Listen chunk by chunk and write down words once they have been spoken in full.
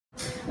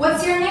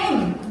What's your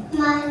name?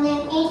 My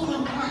name is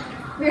Thanh.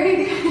 Very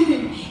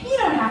good. You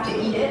don't have to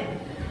eat it.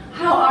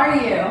 How are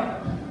you?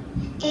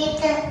 It's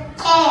a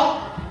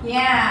cat.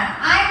 Yeah.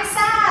 I'm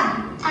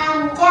sad.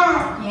 I'm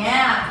John.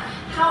 Yeah.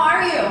 How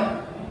are you?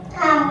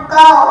 I'm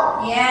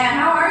Ngoc. Yeah.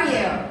 How are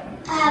you?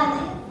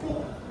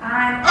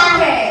 I'm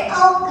okay.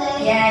 okay.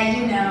 Yeah,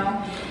 you know.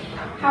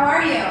 How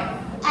are you?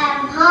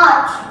 I'm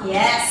hot.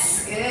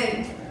 Yes.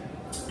 Good.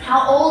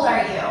 How old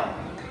are you?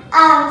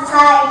 I'm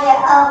 5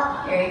 years old.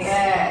 Very good.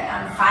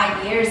 I'm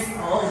 5 years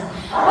old.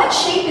 What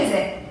shape is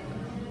it?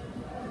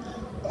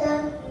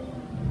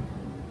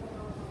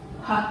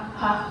 Hot.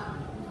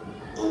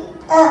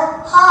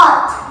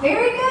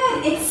 Very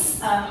good.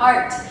 It's a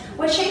heart.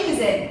 What shape is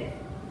it?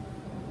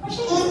 What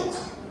shape is it? It's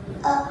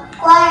a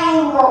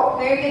triangle.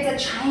 Very good.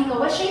 It's a triangle.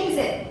 What shape is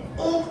it?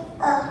 It's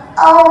an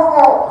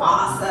oval.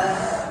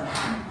 Awesome.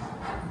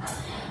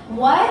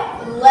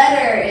 What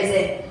letter is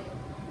it?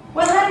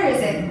 What letter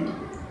is it?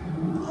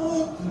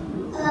 It's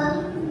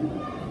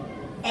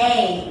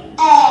A.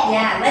 A.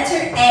 Yeah,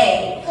 letter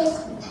A. It's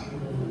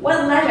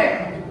What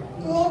letter?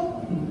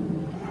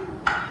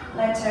 letter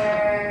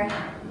Letter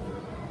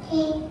D.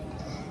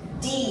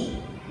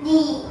 D.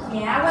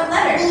 Yeah, what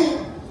letter? E.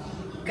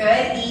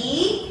 Good. E.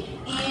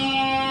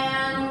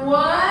 And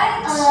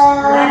what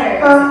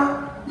letter?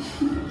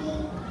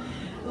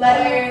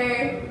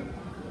 Letter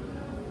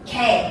K.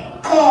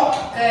 K.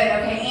 Good.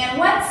 Okay. And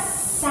what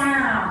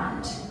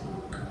sound?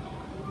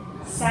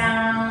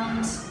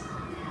 Sound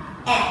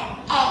E. A.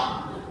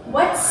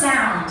 What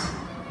sound?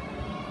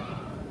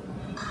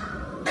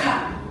 K.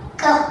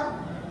 K.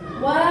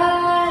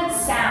 What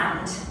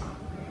sound?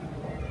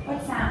 What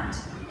sound?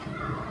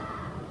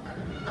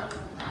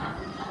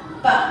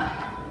 B. B.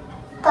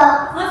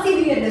 Let's see if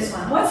you get this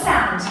one. What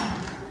sound?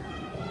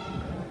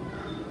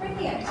 Right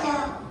here. P.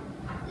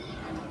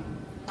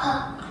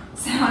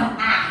 Sound A.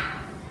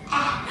 A.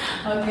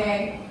 Okay.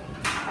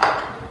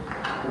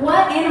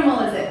 What animal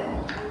is it?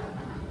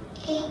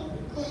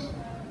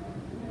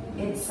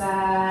 It's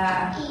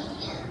a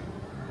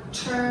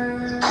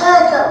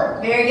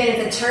Turtle. Very good.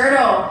 It's a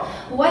turtle.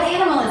 What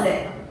animal is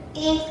it?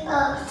 It's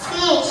a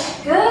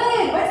fish.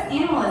 Good. What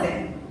animal is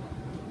it?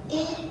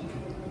 It's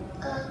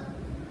a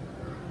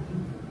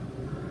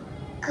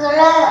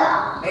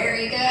gorilla.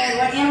 Very good.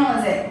 What animal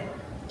is it?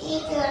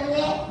 It's a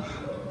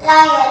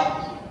lion.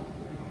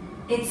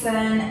 It's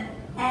an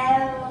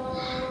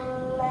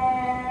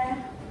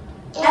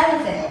elephant.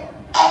 Elephant.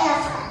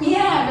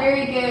 Yeah,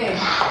 very good.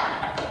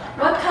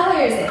 What color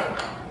is it?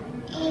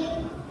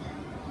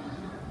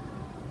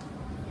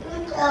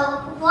 It's a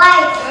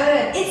white.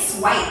 Good. It's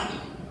white.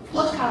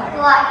 What color?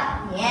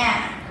 White.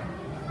 Yeah.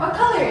 What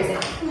color is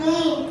it?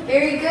 Green.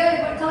 Very good.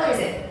 What color is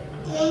it?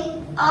 It's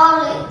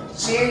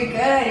orange. Very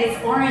good.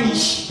 It's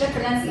orange. Good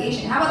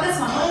pronunciation. How about this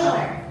one? What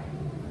color?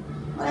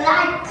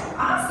 Black.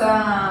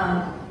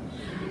 Awesome.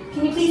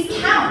 Can you please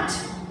count?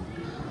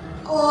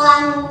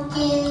 1,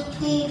 2,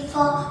 3,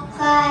 4,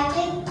 5,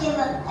 6,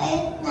 7,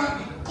 8,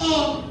 9,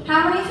 10. How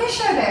many fish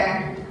are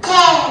there?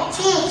 10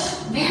 fish.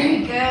 Very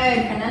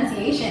good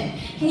pronunciation.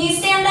 Can you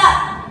stand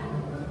up?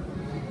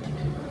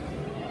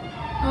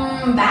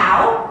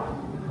 Bow.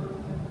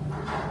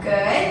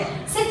 Good.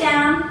 Sit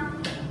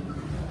down.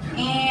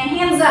 And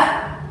hands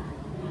up.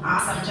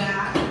 Awesome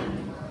job.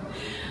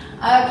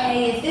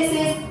 Okay, if this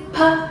is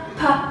pig,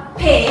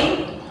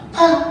 Pig.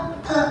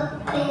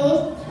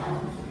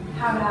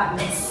 how about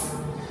this?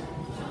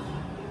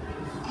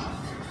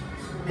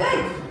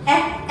 Good.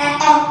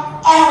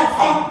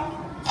 Elephant.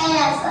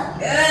 Elephant.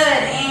 Good.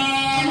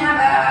 And how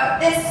about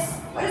this?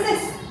 What is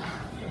this?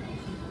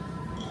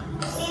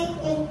 It's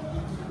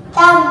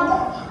thunder.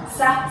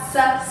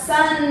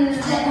 Sun. And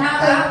how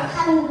about,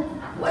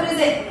 what is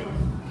it?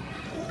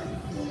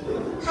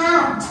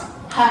 Hat.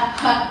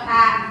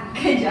 Ha.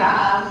 Good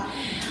job.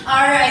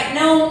 All right,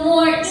 no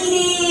more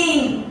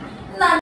eating.